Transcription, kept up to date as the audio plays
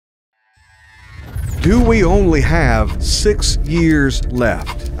Do we only have 6 years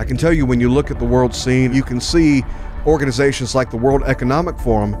left? I can tell you, when you look at the world scene, you can see organizations like the World Economic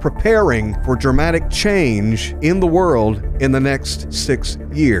Forum preparing for dramatic change in the world in the next 6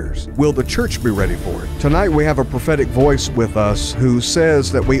 years. Will the church be ready for it? Tonight we have a prophetic voice with us who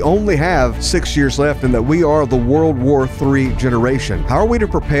says that we only have 6 years left and that we are the World War III generation. How are we to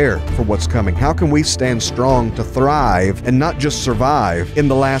prepare for what's coming? How can we stand strong to thrive and not just survive in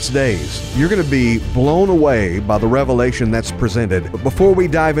the last days? You're going to be blown away by the revelation that's presented. But before we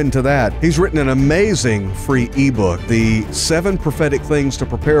dive into that, he's written an amazing free ebook, The 7 Prophetic Things to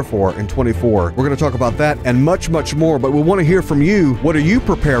Prepare For in 24. We're going to talk about that and much, much more, but we want to hear from you. What are you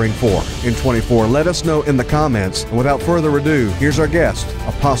preparing for in 24? Let us know in the comments. And without further ado, here's our guest,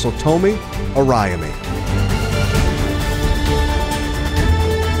 Apostle Tomi Arayomi.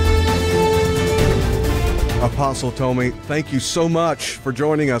 Apostle Tomi, thank you so much for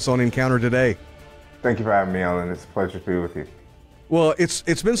joining us on Encounter today. Thank you for having me, Alan. It's a pleasure to be with you. Well,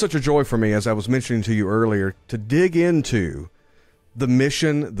 it's been such a joy for me, as I was mentioning to you earlier, to dig into the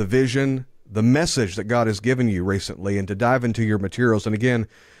mission, the vision, the message that God has given you recently, and to dive into your materials. And again,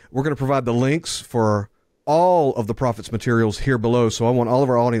 we're going to provide the links for all of the Prophet's materials here below, so I want all of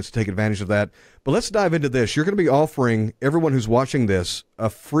our audience to take advantage of that. But let's dive into this. You're going to be offering everyone who's watching this a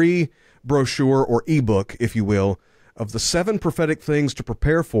free brochure or ebook, if you will, of the 7 prophetic things to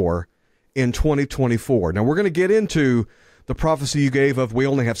prepare for in 2024. Now, we're going to get into the prophecy you gave of we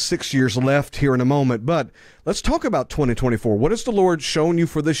only have 6 years left here in a moment, but let's talk about 2024. What has the Lord shown you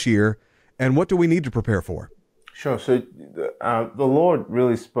for this year, and what do we need to prepare for? Sure. So the Lord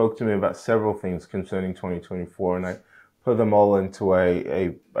really spoke to me about several things concerning 2024, and I put them all into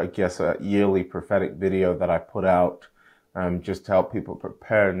I guess, a yearly prophetic video that I put out just to help people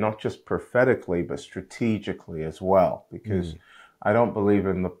prepare, not just prophetically, but strategically as well, because I don't believe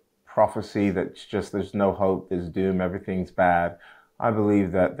in the prophecy that's just there's no hope, there's doom, everything's bad. I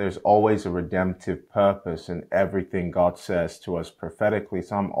believe that there's always a redemptive purpose in everything God says to us prophetically.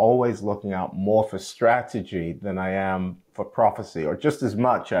 So I'm always looking out more for strategy than I am for prophecy, or just as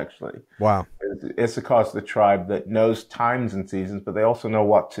much, actually. Wow. Issachar's the tribe that knows times and seasons, but they also know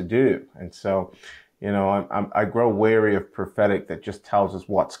what to do. And so, you know, I grow weary of prophetic that just tells us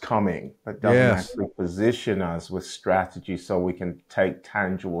what's coming, but doesn't actually position us with strategy so we can take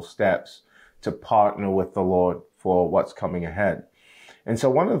tangible steps to partner with the Lord for what's coming ahead. And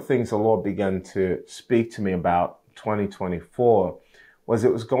so one of the things the Lord began to speak to me about 2024 was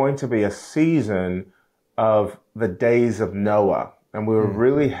it was going to be a season of the days of Noah. And we were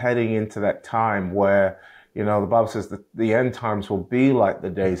really heading into that time where, you know, the Bible says that the end times will be like the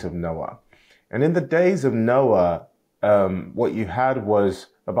days of Noah. And in the days of Noah, what you had was,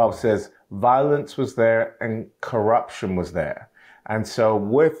 the Bible says, violence was there and corruption was there. And so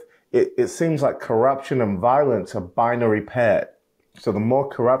with it seems like corruption and violence are binary paired. So the more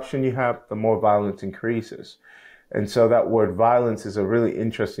corruption you have, the more violence increases. And so that word violence is a really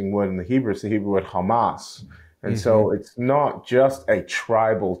interesting word in the Hebrew. It's the Hebrew word Hamas. And so it's not just a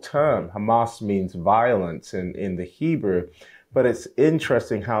tribal term. Hamas means violence in the Hebrew. But it's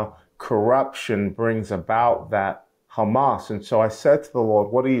interesting how corruption brings about that Hamas. And so I said to the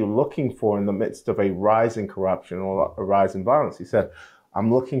Lord, what are you looking for in the midst of a rise in corruption or a rise in violence? He said,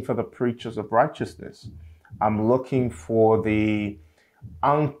 I'm looking for the preachers of righteousness. I'm looking for the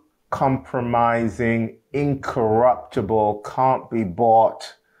uncompromising, incorruptible, can't be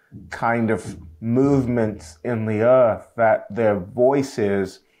bought kind of movements in the earth, that their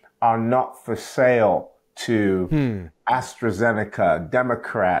voices are not for sale to AstraZeneca,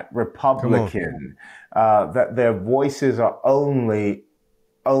 Democrat, Republican, that their voices are only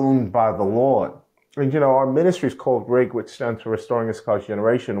owned by the Lord. And, you know, our ministry is called RIG, which stands for Restoring Issachar's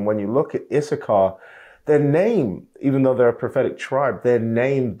Generation. And when you look at Issachar, their name, even though they're a prophetic tribe, their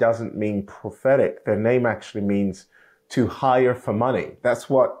name doesn't mean prophetic. Their name actually means to hire for money. That's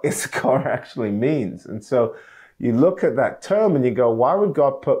what Issachar actually means. And so you look at that term and you go, why would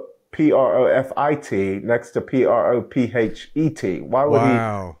God put P-R-O-F-I-T next to P-R-O-P-H-E-T? Why would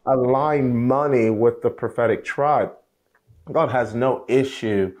he align money with the prophetic tribe? God has no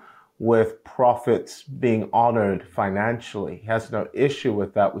issue with prophets being honored financially. He has no issue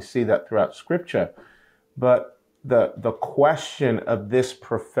with that. We see that throughout Scripture. But the question of this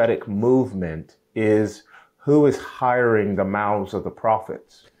prophetic movement is, who is hiring the mouths of the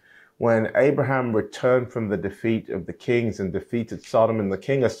prophets? When Abraham returned from the defeat of the kings and defeated Sodom, and the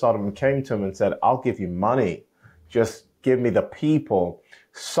king of Sodom came to him and said, I'll give you money, just give me the people.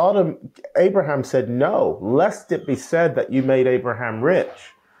 Abraham said, no, lest it be said that you made Abraham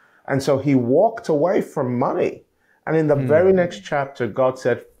rich. And so he walked away from money. And in the very next chapter, God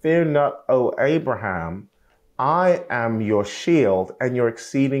said, "Fear not, O Abraham, I am your shield and your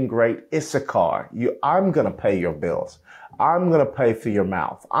exceeding great Issachar. I'm going to pay your bills. I'm going to pay for your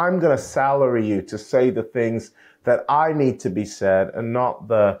mouth. I'm going to salary you to say the things that I need to be said and not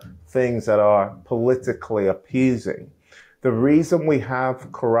the things that are politically appeasing." The reason we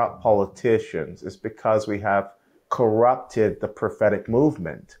have corrupt politicians is because we have corrupted the prophetic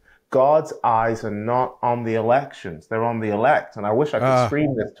movement. God's eyes are not on the elections. They're on the elect. And I wish I could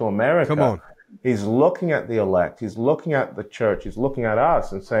scream this to America. Come on. He's looking at the elect. He's looking at the church. He's looking at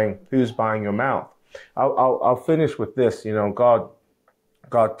us and saying, "Who's buying your mouth?" I'll finish with this. You know, God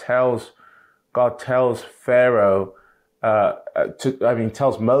tells Pharaoh,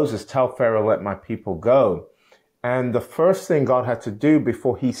 tells Moses, "Tell Pharaoh, let my people go." And the first thing God had to do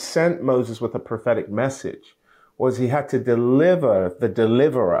before he sent Moses with a prophetic message was he had to deliver the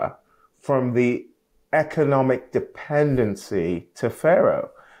deliverer from the economic dependency to Pharaoh.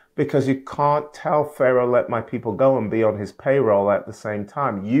 Because you can't tell Pharaoh, "Let my people go," and be on his payroll at the same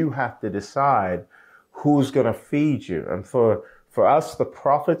time. You have to decide who's going to feed you. And for us, the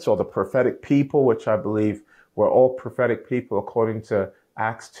prophets or the prophetic people, which I believe we're all prophetic people according to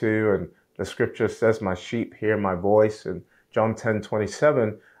Acts 2, and the scripture says, "My sheep hear my voice," and John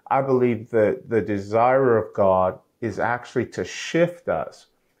 10:27, I believe that the desire of God is actually to shift us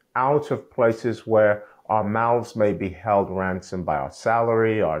out of places where our mouths may be held ransom by our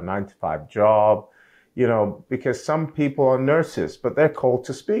salary, our 9-to-5 job, you know, because some people are nurses, but they're called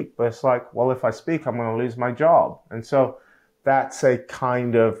to speak. But it's like, well, if I speak, I'm going to lose my job. And so that's a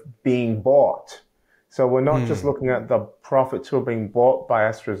kind of being bought. So we're not just looking at the prophets who are being bought by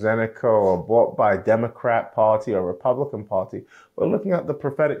AstraZeneca or bought by a Democrat Party or Republican Party. We're looking at the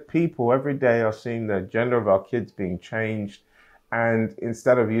prophetic people every day are seeing the gender of our kids being changed. And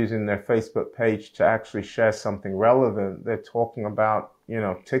instead of using their Facebook page to actually share something relevant, they're talking about, you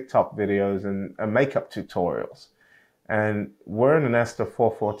know, TikTok videos and makeup tutorials. And we're in an Esther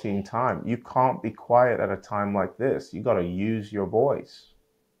 4:14 time. You can't be quiet at a time like this. You got to use your voice.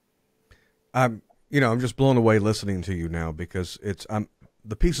 I'm just blown away listening to you now, because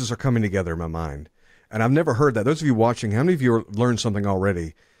the pieces are coming together in my mind. And I've never heard that. Those of you watching, how many of you learned something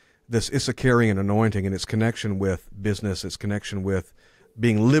already? This Issacharian anointing and its connection with business, its connection with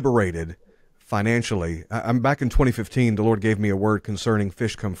being liberated financially. I'm back in 2015, the Lord gave me a word concerning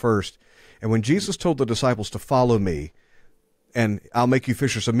fish come first. And when Jesus told the disciples to follow me, and I'll make you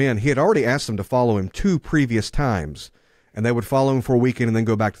fishers of men, he had already asked them to follow him 2 previous times. And they would follow him for a weekend and then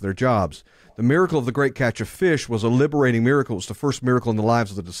go back to their jobs. The miracle of the great catch of fish was a liberating miracle. It was the first miracle in the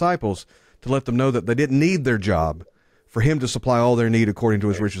lives of the disciples to let them know that they didn't need their job, for him to supply all their need according to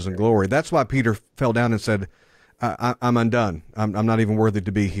his riches and glory. That's why Peter fell down and said, I'm undone. I'm not even worthy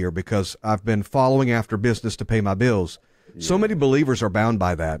to be here, because I've been following after business to pay my bills. Yeah. So many believers are bound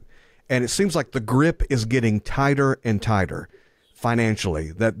by that. And it seems like the grip is getting tighter and tighter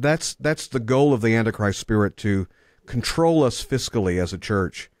financially. That's the goal of the Antichrist spirit, to control us fiscally as a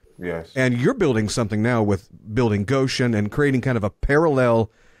church. Yes. And you're building something now with building Goshen and creating kind of a parallel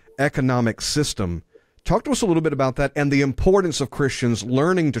economic system. Talk to us a little bit about that and the importance of Christians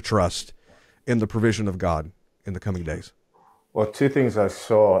learning to trust in the provision of God in the coming days. Well, 2 things I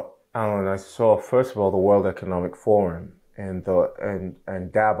saw, Alan. I saw, first of all, the World Economic Forum and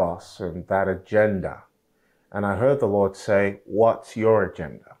Davos and that agenda. And I heard the Lord say, "What's your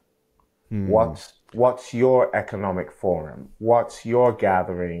agenda? What's your economic forum? What's your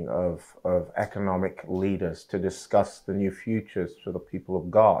gathering of economic leaders to discuss the new futures for the people of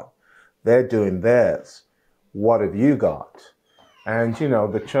God? They're doing theirs. What have you got?" And, you know,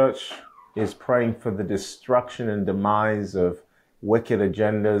 the church is praying for the destruction and demise of wicked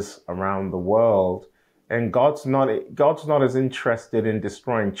agendas around the world. And God's not as interested in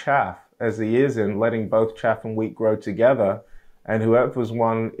destroying chaff as he is in letting both chaff and wheat grow together. And whoever's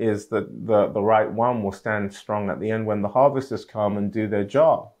one is the right one will stand strong at the end when the harvesters come and do their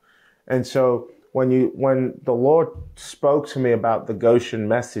job. And so when the Lord spoke to me about the Goshen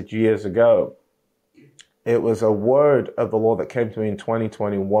message years ago, it was a word of the Lord that came to me in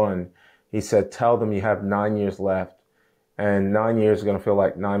 2021. He said, "Tell them you have 9 years left. And 9 years are going to feel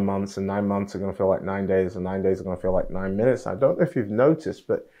like 9 months, and 9 months are going to feel like 9 days, and 9 days are going to feel like 9 minutes." I don't know if you've noticed,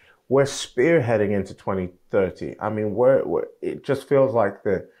 but we're spearheading into 2030. I mean, it just feels like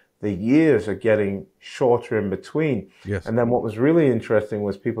the years are getting shorter in between. Yes. And then what was really interesting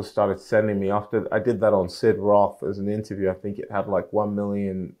was people started sending me, after I did that on Sid Roth as an interview. I think it had like 1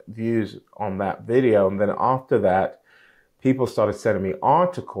 million views on that video. And then after that, people started sending me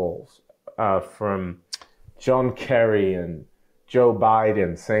articles from John Kerry and Joe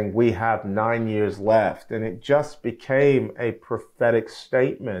Biden saying we have 9 years left. And it just became a prophetic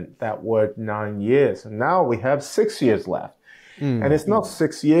statement, that word 9 years. And now we have 6 years left. And it's not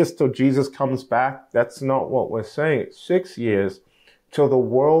 6 years till Jesus comes back. That's not what we're saying. It's 6 years till the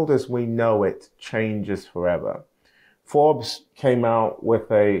world as we know it changes forever. Forbes came out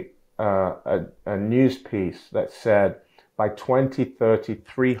with a news piece that said by 2030,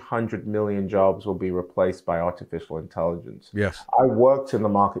 300 million jobs will be replaced by artificial intelligence. Yes. I worked in the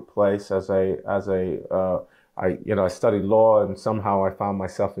marketplace I studied law, and somehow I found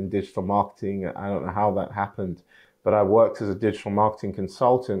myself in digital marketing. I don't know how that happened, but I worked as a digital marketing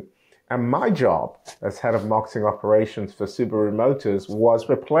consultant. And my job as head of marketing operations for Subaru Motors was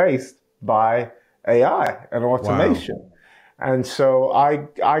replaced by AI and automation. Wow. And so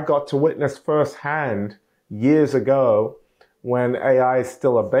I got to witness firsthand years ago, when AI is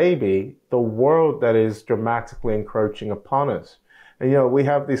still a baby, the world that is dramatically encroaching upon us. And, you know, we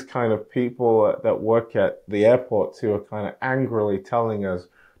have these kind of people that work at the airports who are kind of angrily telling us,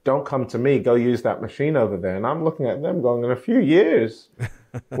 don't come to me, go use that machine over there. And I'm looking at them going, in a few years,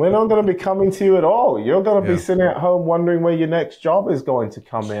 we're not going to be coming to you at all. You're going to be sitting at home wondering where your next job is going to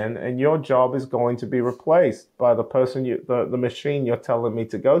come in, and your job is going to be replaced by the person, the machine you're telling me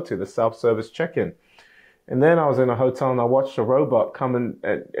to go to, the self-service check-in. And then I was in a hotel and I watched a robot come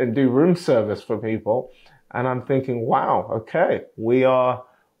and do room service for people. And I'm thinking, wow, okay, we are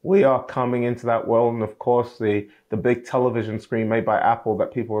coming into that world. And of course, the big television screen made by Apple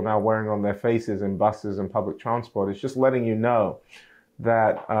that people are now wearing on their faces in buses and public transport is just letting you know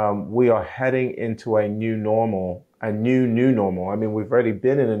that we are heading into a new normal, a new normal. I mean, we've already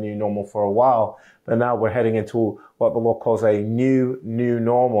been in a new normal for a while, but now we're heading into what the Lord calls a new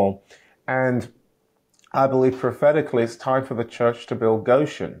normal. And I believe prophetically, it's time for the church to build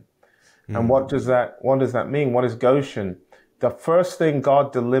Goshen. And what does that mean? What is Goshen? The first thing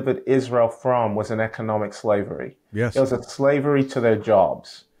God delivered Israel from was an economic slavery. Yes. It was a slavery to their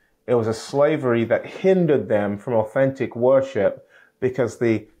jobs. It was a slavery that hindered them from authentic worship, because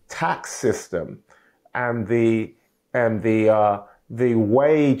the tax system and the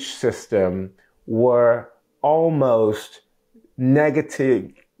wage system were almost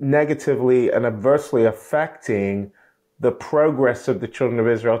negatively and adversely affecting the progress of the children of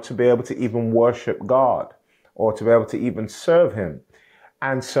Israel to be able to even worship God or to be able to even serve him.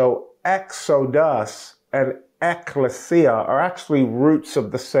 And so exodus and ecclesia are actually roots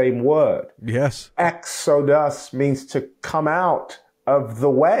of the same word. Yes. Exodus means to come out of the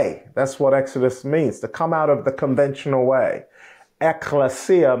way. That's what Exodus means, to come out of the conventional way.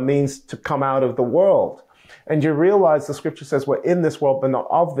 Ecclesia means to come out of the world. And you realize the scripture says we're in this world, but not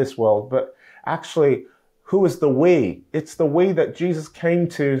of this world. But actually, who is the we? It's the we that Jesus came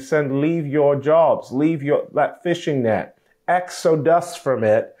to send, leave your jobs, leave that fishing net, exodus from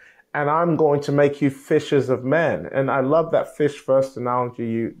it, and I'm going to make you fishers of men. And I love that fish first analogy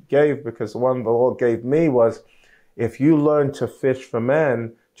you gave, because the one the Lord gave me was, if you learn to fish for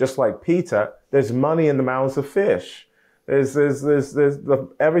men, just like Peter, there's money in the mouths of fish. There's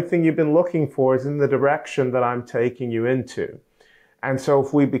everything you've been looking for is in the direction that I'm taking you into. And so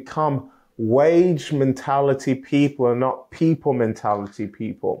if we become wage mentality people and not people mentality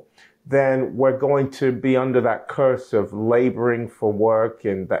people, then we're going to be under that curse of laboring for work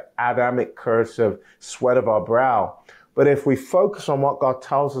and the Adamic curse of sweat of our brow. But if we focus on what God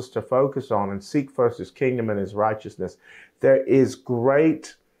tells us to focus on and seek first his kingdom and his righteousness, there is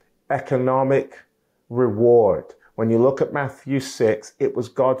great economic reward. When you look at Matthew 6, it was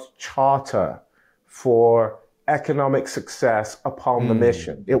God's charter for economic success upon the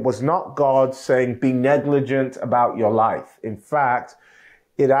mission. It was not God saying, be negligent about your life. In fact,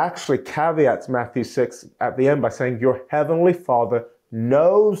 it actually caveats Matthew 6 at the end by saying, your heavenly Father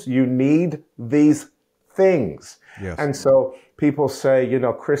knows you need these things. Yes. And so people say,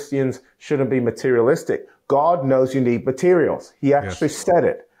 Christians shouldn't be materialistic. God knows you need materials. He actually said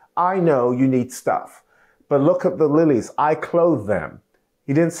it. I know you need stuff. But look at the lilies. I clothe them.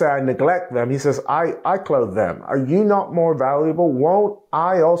 He didn't say I neglect them. He says, I clothe them. Are you not more valuable? Won't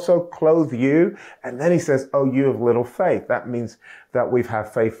I also clothe you? And then he says, oh, you have little faith. That means that we've had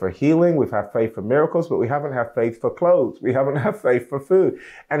faith for healing. We've had faith for miracles, but we haven't had faith for clothes. We haven't had faith for food.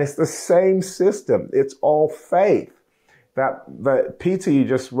 And it's the same system. It's all faith. That Peter, you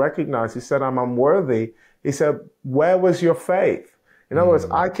just recognized, he said, I'm unworthy. He said, where was your faith? In other words,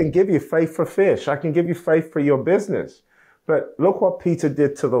 I can give you faith for fish. I can give you faith for your business. But look what Peter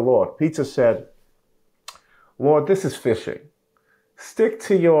did to the Lord. Peter said, Lord, this is fishing. Stick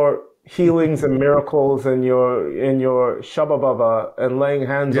to your healings and miracles and your shabababa and laying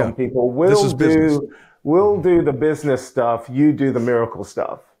hands on people. We'll do We'll do the business stuff. You do the miracle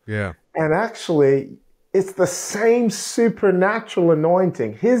stuff. Yeah. And actually, it's the same supernatural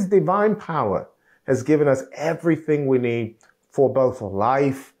anointing. His divine power has given us everything we need for both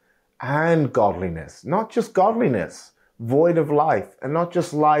life and godliness. Not just godliness, void of life, and not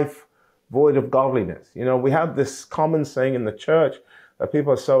just life, void of godliness. You know, we have this common saying in the church that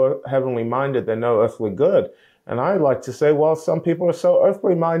people are so heavenly minded, they're no earthly good. And I like to say, well, some people are so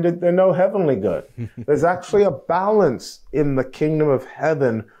earthly minded, they're no heavenly good. There's actually a balance in the kingdom of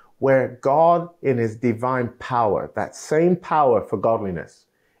heaven where God, in his divine power, that same power for godliness,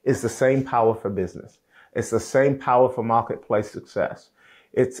 is the same power for business. It's the same power for marketplace success.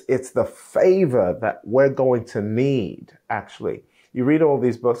 It's the favor that we're going to need, actually. You read all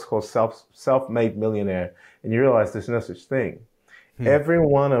these books called Self-Made Millionaire, and you realize there's no such thing. Every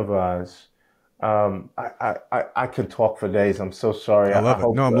one of us, I can talk for days. I'm so sorry. I love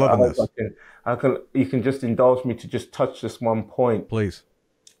it. No, I'm loving this. You can just indulge me to just touch this one point. Please.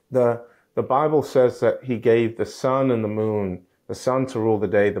 The Bible says that he gave the sun and the moon, the sun to rule the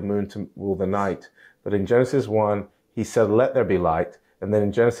day, the moon to rule the night. But in Genesis 1, he said, let there be light. And then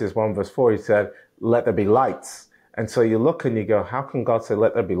in Genesis 1 verse 4, he said, let there be lights. And so you look and you go, how can God say,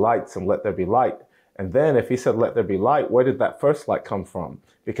 let there be lights and let there be light? And then if he said, let there be light, where did that first light come from?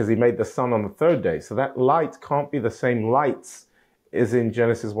 Because he made the sun on the third day. So that light can't be the same lights as in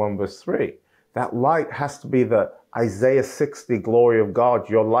Genesis 1 verse 3. That light has to be the Isaiah 60 glory of God.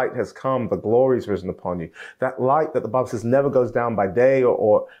 Your light has come. The glory is risen upon you. That light that the Bible says never goes down by day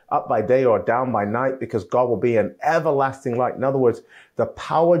or up by day or down by night, because God will be an everlasting light. In other words, the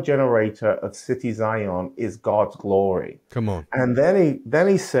power generator of City Zion is God's glory. Come on. And then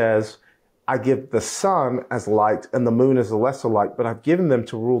he says, I give the sun as light and the moon as a lesser light, but I've given them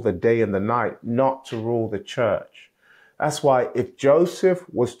to rule the day and the night, not to rule the church. That's why if Joseph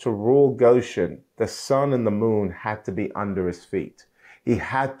was to rule Goshen, the sun and the moon had to be under his feet. He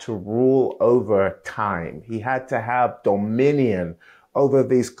had to rule over time. He had to have dominion over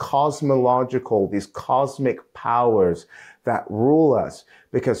these cosmological, these cosmic powers that rule us.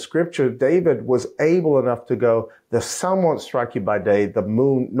 Because scripture, David was able enough to go, the sun won't strike you by day, the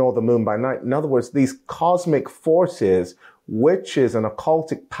moon, nor the moon by night. In other words, these cosmic forces, witches and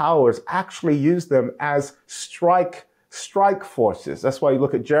occultic powers actually use them as strike forces. That's why you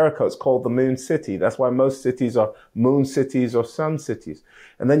look at Jericho, it's called the Moon City. That's why most cities are moon cities or sun cities.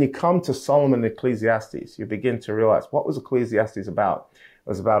 And then you come to Solomon and Ecclesiastes. You begin to realize, what was Ecclesiastes about? It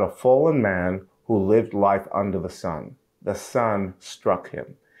was about a fallen man who lived life under the sun. The sun struck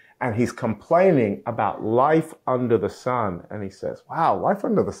him. And he's complaining about life under the sun. And he says, wow, life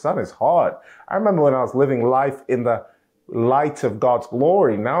under the sun is hard. I remember when I was living life in the light of God's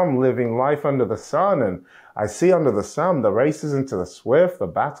glory. Now I'm living life under the sun, and I see under the sun the race isn't to the swift, the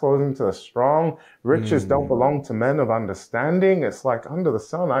battle isn't to the strong, riches don't belong to men of understanding. It's like under the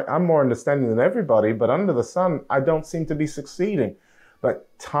sun, I'm more understanding than everybody, but under the sun, I don't seem to be succeeding. But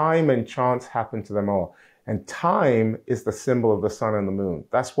time and chance happen to them all. And time is the symbol of the sun and the moon.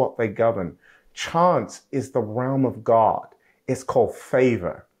 That's what they govern. Chance is the realm of God. It's called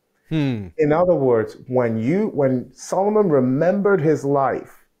favor. In other words, when Solomon remembered his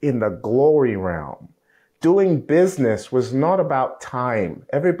life in the glory realm, doing business was not about time.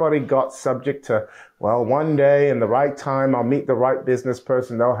 Everybody got subject to, well, one day in the right time, I'll meet the right business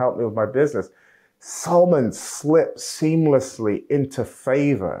person. They'll help me with my business. Solomon slipped seamlessly into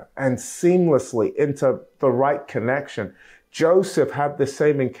favor and seamlessly into the right connection. Joseph had the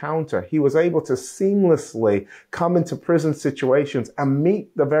same encounter. He was able to seamlessly come into prison situations and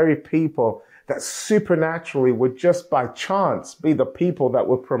meet the very people that supernaturally would just by chance be the people that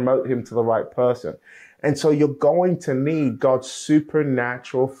would promote him to the right person. And so you're going to need God's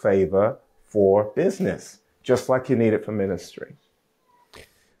supernatural favor for business, just like you need it for ministry.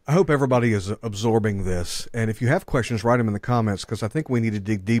 I hope everybody is absorbing this. And if you have questions, write them in the comments, because I think we need to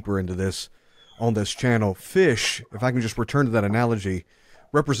dig deeper into this on this channel. Fish, if I can just return to that analogy,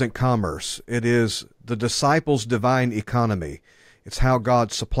 represent commerce. It is the disciples' divine economy. It's how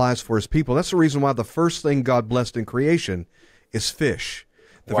God supplies for his people. That's the reason why the first thing God blessed in creation is fish.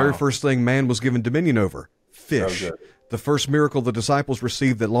 The very first thing man was given dominion over, fish. The first miracle the disciples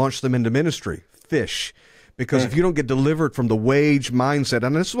received that launched them into ministry, fish. Because if you don't get delivered from the wage mindset,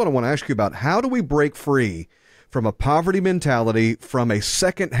 and this is what I want to ask you about, how do we break free from a poverty mentality, from a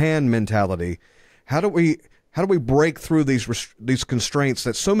second-hand mentality? How do we break through these constraints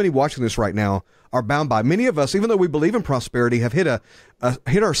that so many watching this right now are bound by? Many of us, even though we believe in prosperity, have hit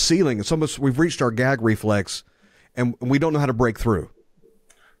our ceiling. It's almost, we've reached our gag reflex, and we don't know how to break through.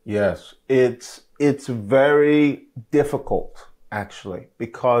 Yes, it's very difficult, actually,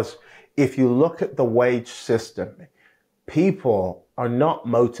 because if you look at the wage system, people are not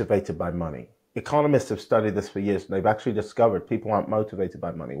motivated by money. Economists have studied this for years, and they've actually discovered people aren't motivated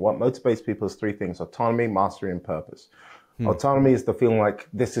by money. What motivates people is three things: autonomy, mastery, and purpose. Autonomy is the feeling like,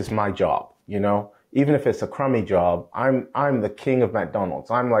 this is my job, you know? Even if it's a crummy job, I'm the king of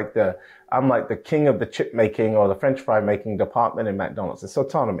McDonald's. I'm like the king of the chip making or the French fry making department in McDonald's. It's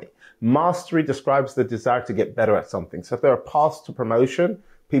autonomy. Mastery describes the desire to get better at something. So if there are paths to promotion,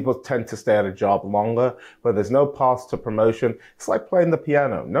 people tend to stay at a job longer. Where there's no paths to promotion, it's like playing the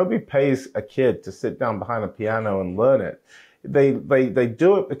piano. Nobody pays a kid to sit down behind a piano and learn it. They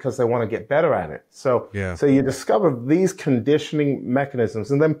do it because they want to get better at it. So you discover these conditioning mechanisms,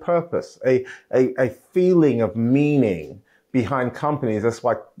 and then purpose, a feeling of meaning behind companies. That's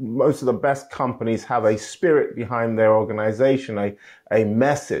why most of the best companies have a spirit behind their organization, a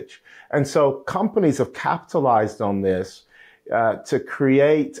message. And so companies have capitalized on this to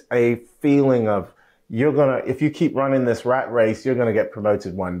create a feeling of, if you keep running this rat race, you're going to get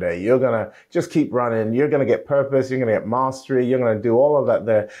promoted one day. You're going to just keep running. You're going to get purpose. You're going to get mastery. You're going to do all of that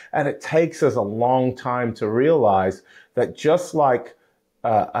there. And it takes us a long time to realize that just like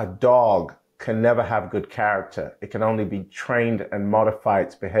a dog can never have good character, it can only be trained and modify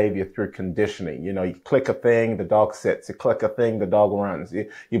its behavior through conditioning. You know, you click a thing, the dog sits. You click a thing, the dog runs.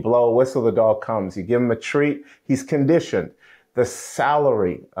 You blow a whistle, the dog comes. You give him a treat, he's conditioned. The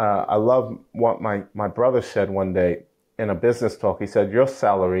salary, I love what my brother said one day in a business talk. He said, your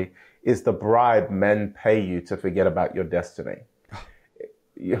salary is the bribe men pay you to forget about your destiny.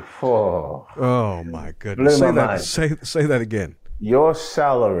 Oh my goodness. Say that again. Your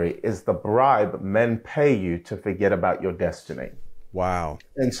salary is the bribe men pay you to forget about your destiny. Wow.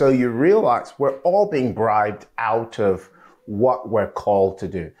 And so you realize we're all being bribed out of what we're called to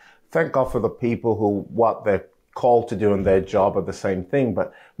do. Thank God for the people who, what they're called to do in their job are the same thing.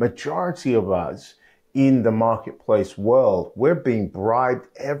 But majority of us in the marketplace world, we're being bribed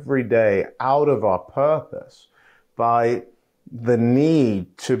every day out of our purpose by the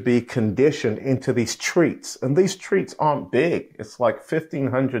need to be conditioned into these treats. And these treats aren't big. It's like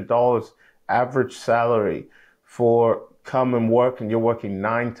 $1,500 average salary for come and work, and you're working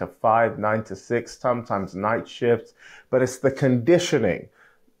 9 to 5, 9 to 6, sometimes night shifts. But it's the conditioning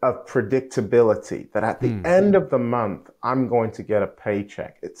of predictability that at the end of the month, I'm going to get a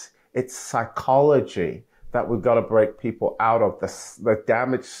paycheck. It's psychology that we've got to break people out of, the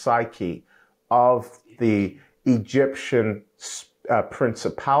damaged psyche of the Egyptian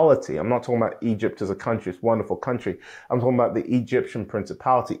principality. I'm not talking about Egypt as a country. It's a wonderful country. I'm talking about the Egyptian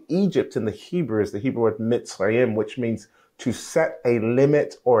principality. Egypt in the Hebrew is the Hebrew word mitzrayim, which means to set a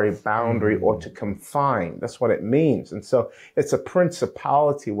limit or a boundary or to confine. That's what it means. And so it's a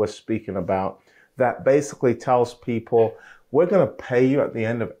principality we're speaking about that basically tells people, we're going to pay you at the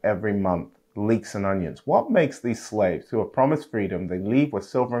end of every month, leeks and onions. What makes these slaves who are promised freedom, they leave with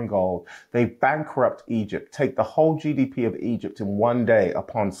silver and gold, they bankrupt Egypt, take the whole GDP of Egypt in one day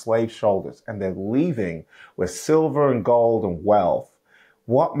upon slave shoulders, and they're leaving with silver and gold and wealth.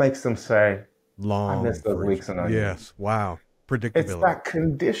 What makes them say, I miss those leeks and onions? Yes. Wow. Predictability. It's that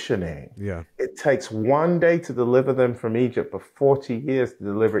conditioning. Yeah. It takes one day to deliver them from Egypt, but 40 years to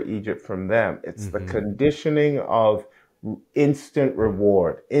deliver Egypt from them. It's the conditioning of instant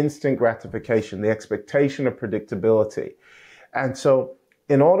reward, instant gratification, the expectation of predictability. And so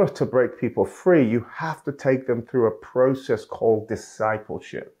in order to break people free, you have to take them through a process called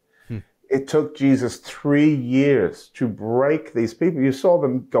discipleship. It took Jesus 3 years to break these people. You saw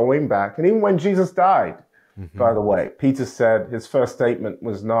them going back. And even when Jesus died, by the way, Peter said his first statement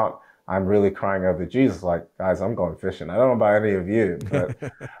was not, I'm really crying over Jesus. Like, guys, I'm going fishing. I don't know about any of you,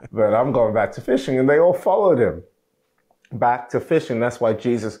 but I'm going back to fishing. And they all followed him back to fishing. That's why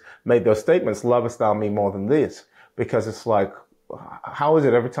Jesus made those statements, lovest thou me more than this? Because it's like, how is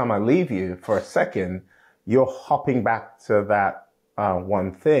it every time I leave you for a second, you're hopping back to that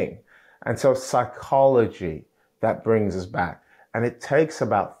one thing? And so psychology, that brings us back. And it takes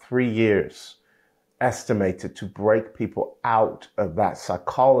about 3 years, estimated, to break people out of that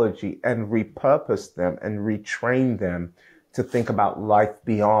psychology and repurpose them and retrain them to think about life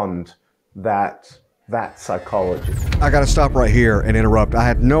beyond that psychology. I got to stop right here and interrupt. I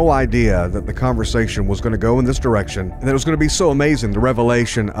had no idea that the conversation was going to go in this direction and that it was going to be so amazing, the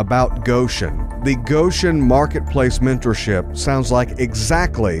revelation about Goshen. The Goshen Marketplace Mentorship sounds like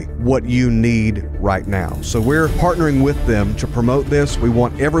exactly what you need right now. So we're partnering with them to promote this. We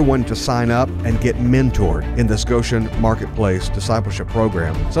want everyone to sign up and get mentored in this Goshen Marketplace Discipleship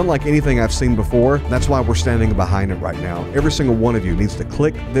Program. It's unlike anything I've seen before. That's why we're standing behind it right now. Every single one of you needs to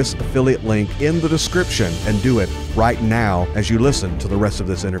click this affiliate link in the description subscription and do it right now as you listen to the rest of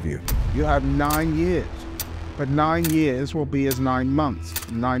this interview. You have 9 years, but 9 years will be as 9 months.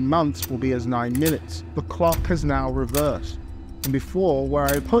 9 months will be as 9 minutes. The clock has now reversed. And before, where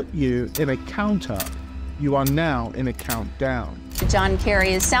I put you in a count-up, you are now in a countdown. John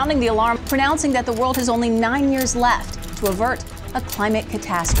Kerry is sounding the alarm, pronouncing that the world has only 9 years left to avert a climate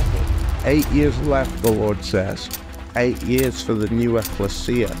catastrophe. 8 years left, the Lord says. 8 years for the new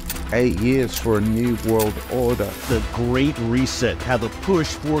ecclesia. 8 years for a new world order. The Great Reset, how the push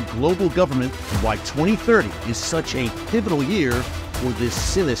for global government and why 2030 is such a pivotal year for this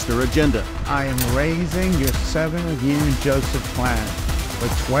sinister agenda. I am raising your 7-year Joseph plan. For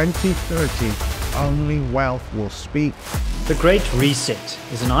 2030, only wealth will speak. The Great Reset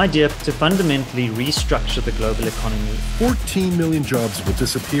is an idea to fundamentally restructure the global economy. 14 million jobs will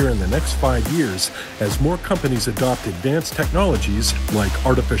disappear in the next 5 years as more companies adopt advanced technologies like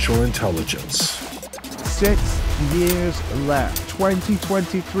artificial intelligence. 6 years left.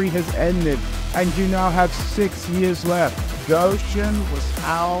 2023 has ended, and you now have 6 years left. Goshen was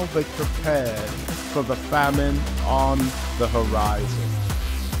how they prepared for the famine on the horizon.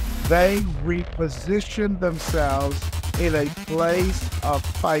 They repositioned themselves in a place of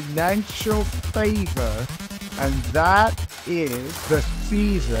financial favor, and that is the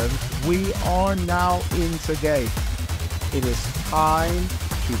season we are now in today. It is time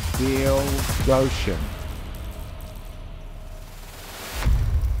to build Goshen.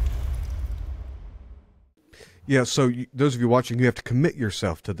 Yeah, so those of you watching, you have to commit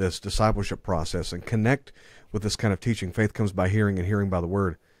yourself to this discipleship process and connect with this kind of teaching. Faith comes by hearing, and hearing by the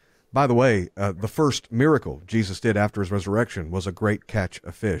word. By the way, the first miracle Jesus did after his resurrection was a great catch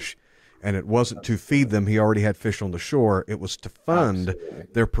of fish. And it wasn't to feed them. He already had fish on the shore. It was to fund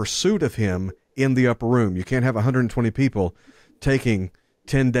their pursuit of him in the upper room. You can't have 120 people taking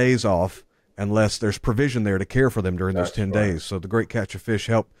 10 days off unless there's provision there to care for them during those 10 days. So the great catch of fish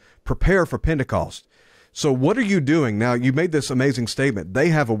helped prepare for Pentecost. So what are you doing? Now, you made this amazing statement. They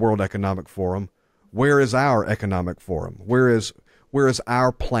have a World Economic Forum. Where is our economic forum? Where is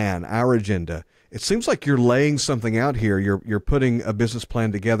our plan, our agenda? It seems like you're laying something out here. You're putting a business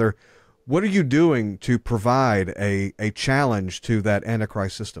plan together. What are you doing to provide a challenge to that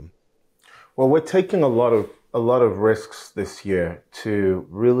Antichrist system? Well, we're taking a lot of risks this year to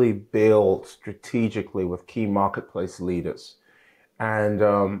really build strategically with key marketplace leaders, and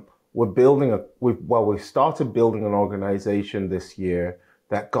we started building an organization this year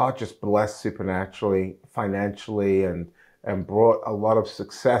that God just blessed supernaturally, financially, and brought a lot of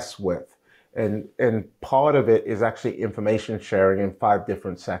success with. And part of it is actually information sharing in 5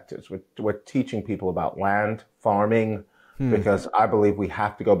 different sectors. We're teaching people about land, farming, because I believe we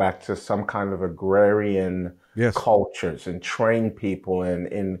have to go back to some kind of agrarian cultures and train people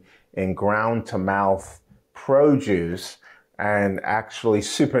in ground to mouth produce and actually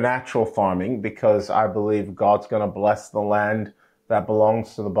supernatural farming, because I believe God's going to bless the land that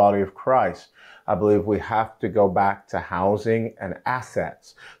belongs to the body of Christ. I believe we have to go back to housing and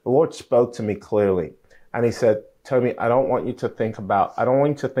assets. The Lord spoke to me clearly, and he said, Tomi, I don't want you to think about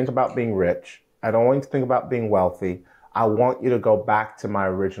being rich. I don't want you to think about being wealthy. I want you to go back to my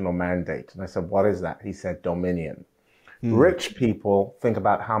original mandate. And I said, what is that? He said, dominion. Rich people think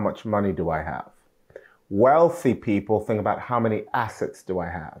about how much money do I have. Wealthy people think about how many assets do I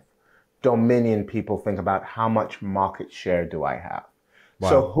have. Dominion people think about how much market share do I have. Wow.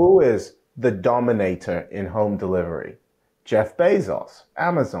 So who is the dominator in home delivery? Jeff Bezos,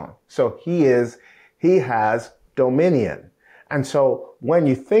 Amazon. So he has dominion. And so when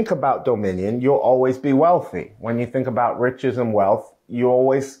you think about dominion, you'll always be wealthy. When you think about riches and wealth, you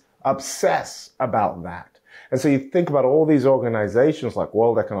always obsess about that. And so you think about all these organizations like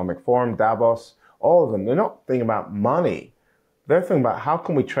World Economic Forum, Davos, all of them, they're not thinking about money. They're thinking about how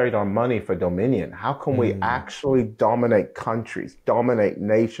can we trade our money for dominion? How can we actually dominate countries, dominate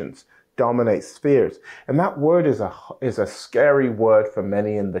nations, dominate spheres? And that word is a scary word for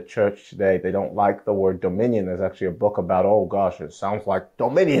many in the church today. They don't like the word dominion. There's actually a book about, oh gosh, it sounds like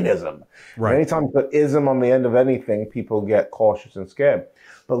dominionism. Right. Anytime you put ism on the end of anything, people get cautious and scared.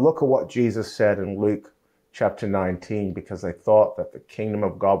 But look at what Jesus said in Luke chapter 19, because they thought that the kingdom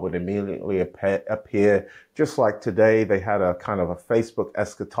of God would immediately appear. Just like today, they had a kind of a Facebook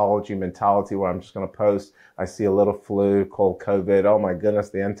eschatology mentality where I'm just going to post, I see a little flu called COVID. Oh my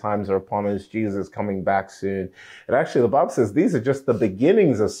goodness, the end times are upon us. Jesus is coming back soon. And actually, the Bible says these are just the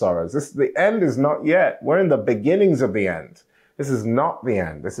beginnings of sorrows. The end is not yet. We're in the beginnings of the end. This is not the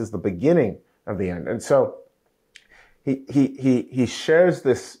end. This is the beginning of the end. And so he shares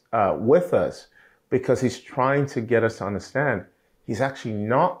this with us, because he's trying to get us to understand he's actually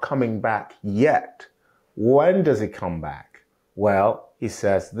not coming back yet. When does he come back? Well, he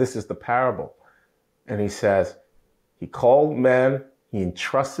says, this is the parable. And he says, he called men, he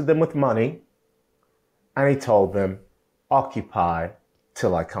entrusted them with money, and he told them, occupy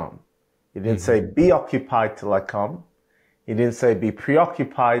till I come. He didn't say, be occupied till I come. He didn't say, be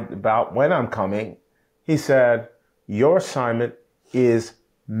preoccupied about when I'm coming. He said, your assignment is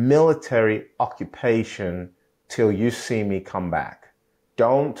military occupation till you see me come back.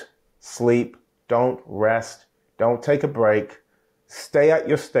 Don't sleep, don't rest, don't take a break. Stay at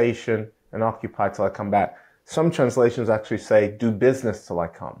your station and occupy till I come back. Some translations actually say, do business till I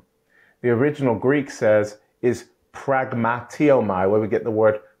come. The original Greek is pragmatiomai, where we get the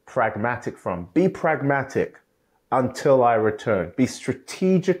word pragmatic from. Be pragmatic until I return. Be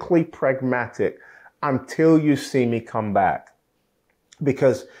strategically pragmatic until you see me come back.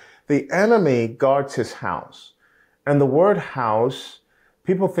 Because the enemy guards his house. And the word house,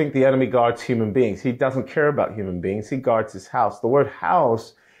 people think the enemy guards human beings. He doesn't care about human beings. He guards his house. The word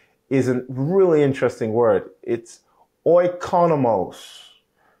house is a really interesting word. It's oikonomos.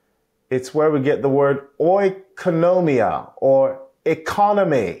 It's where we get the word oikonomia, or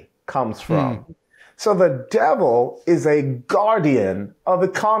economy, comes from. So the devil is a guardian of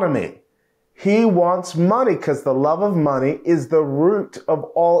economy. He wants money because the love of money is the root of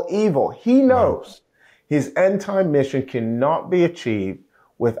all evil. He knows his end-time mission cannot be achieved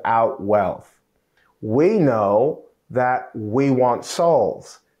without wealth. We know that we want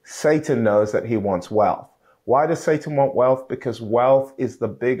souls. Satan knows that he wants wealth. Why does Satan want wealth? Because wealth is the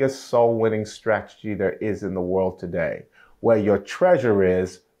biggest soul-winning strategy there is in the world today. Where your treasure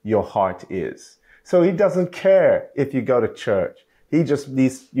is, your heart is. So he doesn't care if you go to church. He just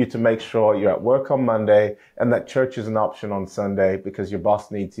needs you to make sure you're at work on Monday and that church is an option on Sunday because your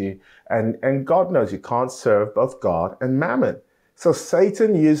boss needs you. And God knows you can't serve both God and mammon. So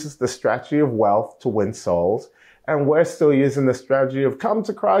Satan uses the strategy of wealth to win souls. And we're still using the strategy of come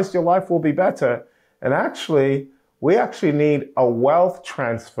to Christ, your life will be better. And actually, we actually need a wealth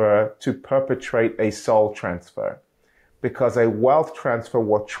transfer to perpetrate a soul transfer. Because a wealth transfer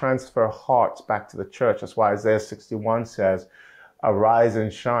will transfer hearts back to the church. That's why Isaiah 61 says, arise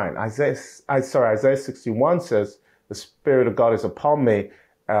and shine. Isaiah 61 says, the Spirit of God is upon me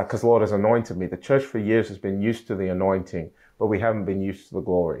because the Lord has anointed me. The church for years has been used to the anointing, but we haven't been used to the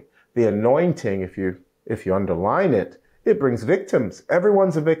glory. The anointing, if you underline it, it brings victims.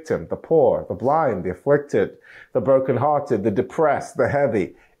 Everyone's a victim. The poor, the blind, the afflicted, the brokenhearted, the depressed, the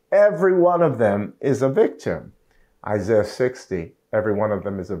heavy. Every one of them is a victim. Isaiah 60, every one of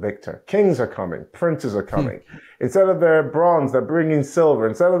them is a victor. Kings are coming. Princes are coming. Instead of their bronze, they're bringing silver.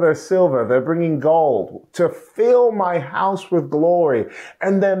 Instead of their silver, they're bringing gold to fill my house with glory.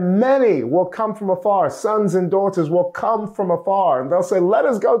 And then many will come from afar. Sons and daughters will come from afar. And they'll say, let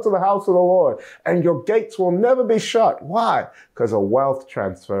us go to the house of the Lord. And your gates will never be shut. Why? Because a wealth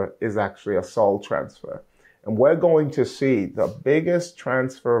transfer is actually a soul transfer. And we're going to see the biggest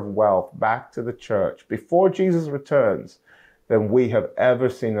transfer of wealth back to the church before Jesus returns than we have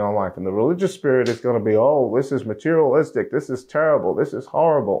ever seen in our life. And the religious spirit is going to be, oh, this is materialistic. This is terrible. This is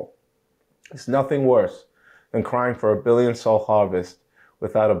horrible. It's nothing worse than crying for a billion soul harvest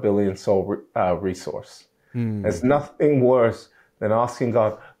without a billion soul resource. There's nothing worse than asking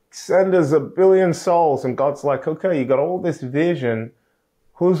God, send us a billion souls. And God's like, okay, you got all this vision.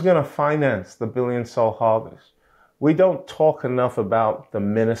 Who's going to finance the billion soul harvest? We don't talk enough about the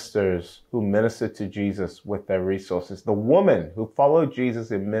ministers who ministered to Jesus with their resources. The woman who followed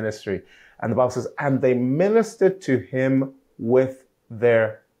Jesus in ministry. And the Bible says, and they ministered to him with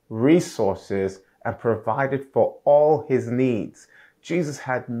their resources and provided for all his needs. Jesus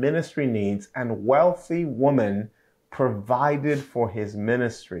had ministry needs, and wealthy women provided for his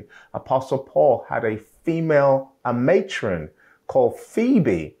ministry. Apostle Paul had a matron called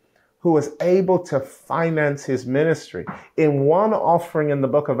Phoebe, who was able to finance his ministry. In one offering in the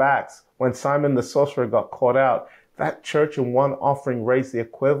book of Acts, when Simon the sorcerer got caught out, that church in one offering raised the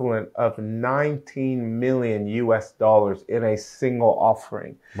equivalent of $19 million in a single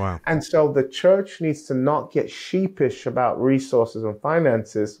offering. Wow. And so the church needs to not get sheepish about resources and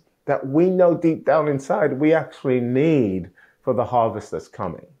finances that we know deep down inside we actually need for the harvest that's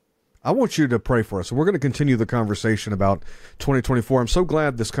coming. I want you to pray for us. We're going to continue the conversation about 2024. I'm so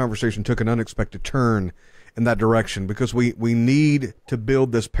glad this conversation took an unexpected turn in that direction, because we need to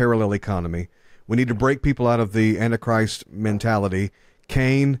build this parallel economy. We need to break people out of the Antichrist mentality.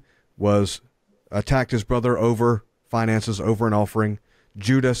 Cain attacked his brother over finances, over an offering.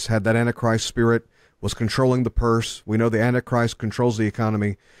 Judas had that Antichrist spirit, was controlling the purse. We know the Antichrist controls the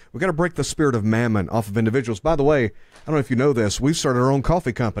economy. We've got to break the spirit of mammon off of individuals. By the way, I don't know if you know this, we've started our own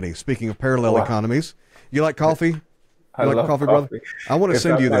coffee company, speaking of parallel economies. You like coffee? I love coffee, brother? I want to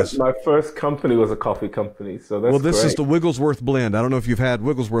send you this. My first company was a coffee company, so that's this great. is the Wigglesworth blend. I don't know if you've had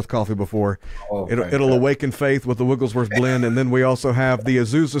Wigglesworth coffee before. It'll awaken faith with the Wigglesworth blend, and then we also have the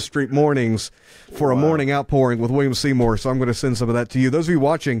Azusa Street Mornings for a morning outpouring with William Seymour, so I'm going to send some of that to you. Those of you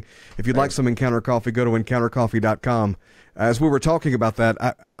watching, if you'd like some Encounter Coffee, go to encountercoffee.com. As we were talking about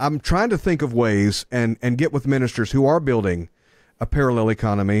that, I'm trying to think of ways and get with ministers who are building a parallel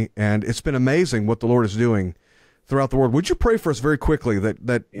economy, and it's been amazing what the Lord is doing throughout the world. Would you pray for us very quickly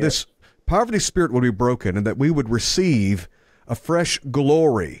that this poverty spirit would be broken and that we would receive a fresh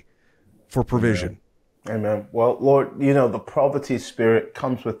glory for provision? Amen. Well, Lord, the poverty spirit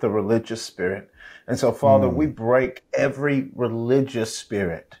comes with the religious spirit. And so, Father, we break every religious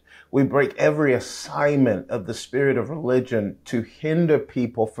spirit. We break every assignment of the spirit of religion to hinder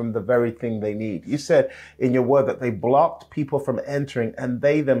people from the very thing they need. You said in your word that they blocked people from entering and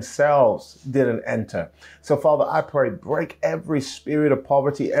they themselves didn't enter. So, Father, I pray, break every spirit of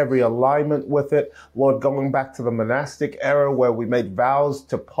poverty, every alignment with it. Lord, going back to the monastic era where we made vows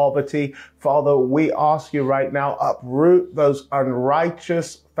to poverty, Father, we ask you right now, uproot those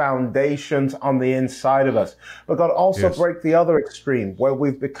unrighteous foundations on the inside of us. But God, also break the other extreme where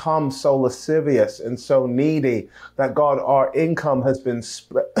we've become so lascivious and so needy that, God, our income has been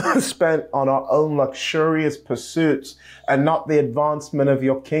spent on our own luxurious pursuits and not the advancement of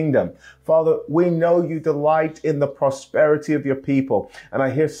your kingdom. Father, we know you delight in the prosperity of your people. And I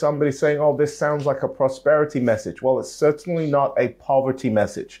hear somebody saying, oh, this sounds like a prosperity message. Well, it's certainly not a poverty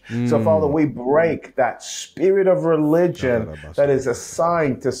message. So, Father, we break that spirit of religion that is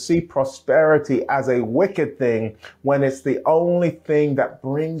assigned to see prosperity as a wicked thing when it's the only thing that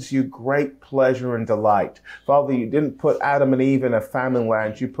brings you great pleasure and delight. Father, you didn't put Adam and Eve in a famine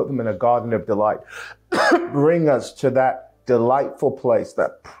land. You put them in a garden of delight. Bring us to that delightful place,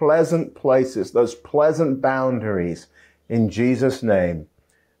 that pleasant places, those pleasant boundaries. In Jesus' name,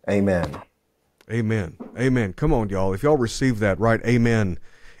 amen. Amen. Amen. Come on, y'all. If y'all receive that, write amen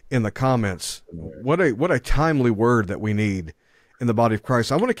in the comments. What a timely word that we need in the body of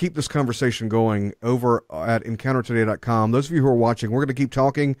Christ. I want to keep this conversation going over at encountertoday.com. Those of you who are watching, we're going to keep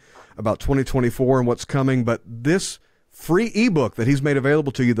talking about 2024 and what's coming, but this free ebook that he's made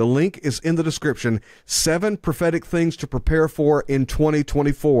available to you, the link is in the description. 7 prophetic things to prepare for in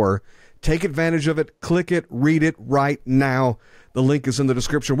 2024. Take advantage of it. Click it. Read it right now. The link is in the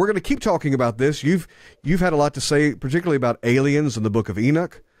description. We're going to keep talking about this. You've had a lot to say, particularly about aliens in the book of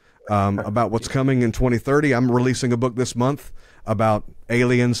Enoch, about what's coming in 2030. I'm releasing a book this month about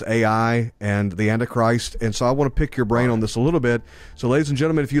aliens, AI, and the Antichrist. And so I want to pick your brain on this a little bit. So ladies and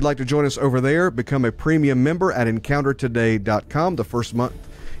gentlemen, if you'd like to join us over there, become a premium member at encountertoday.com. The first month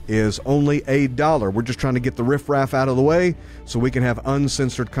is only $1. We're just trying to get the riffraff out of the way so we can have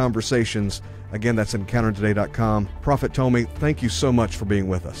uncensored conversations. Again, that's encountertoday.com. Prophet Tomi, thank you so much for being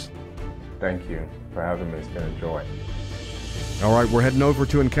with us. Thank you for having me. It's been a joy. All right, we're heading over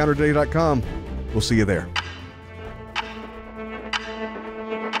to encountertoday.com. We'll see you there.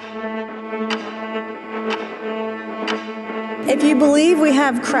 If you believe we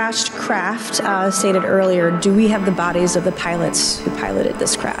have crashed craft, stated earlier, do we have the bodies of the pilots who piloted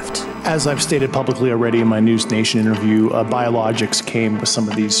this craft? As I've stated publicly already in my News Nation interview, biologics came with some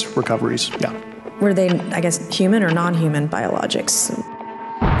of these recoveries, yeah. Were they, I guess, human or non-human biologics?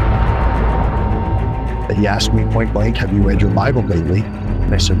 He asked me point blank, have you read your Bible lately?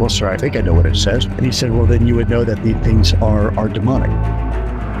 And I said, well, sir, I think I know what it says. And he said, well, then you would know that these things are demonic.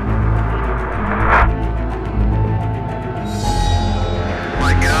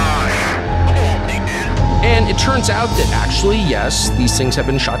 And it turns out that actually, yes, these things have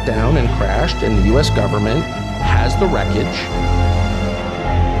been shot down and crashed, and the U.S. government has the wreckage.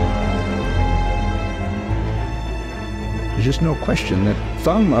 There's just no question that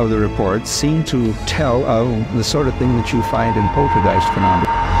some of the reports seem to tell of the sort of thing that you find in poltergeist phenomena.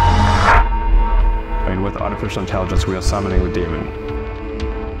 I mean, with artificial intelligence, we are summoning the demon.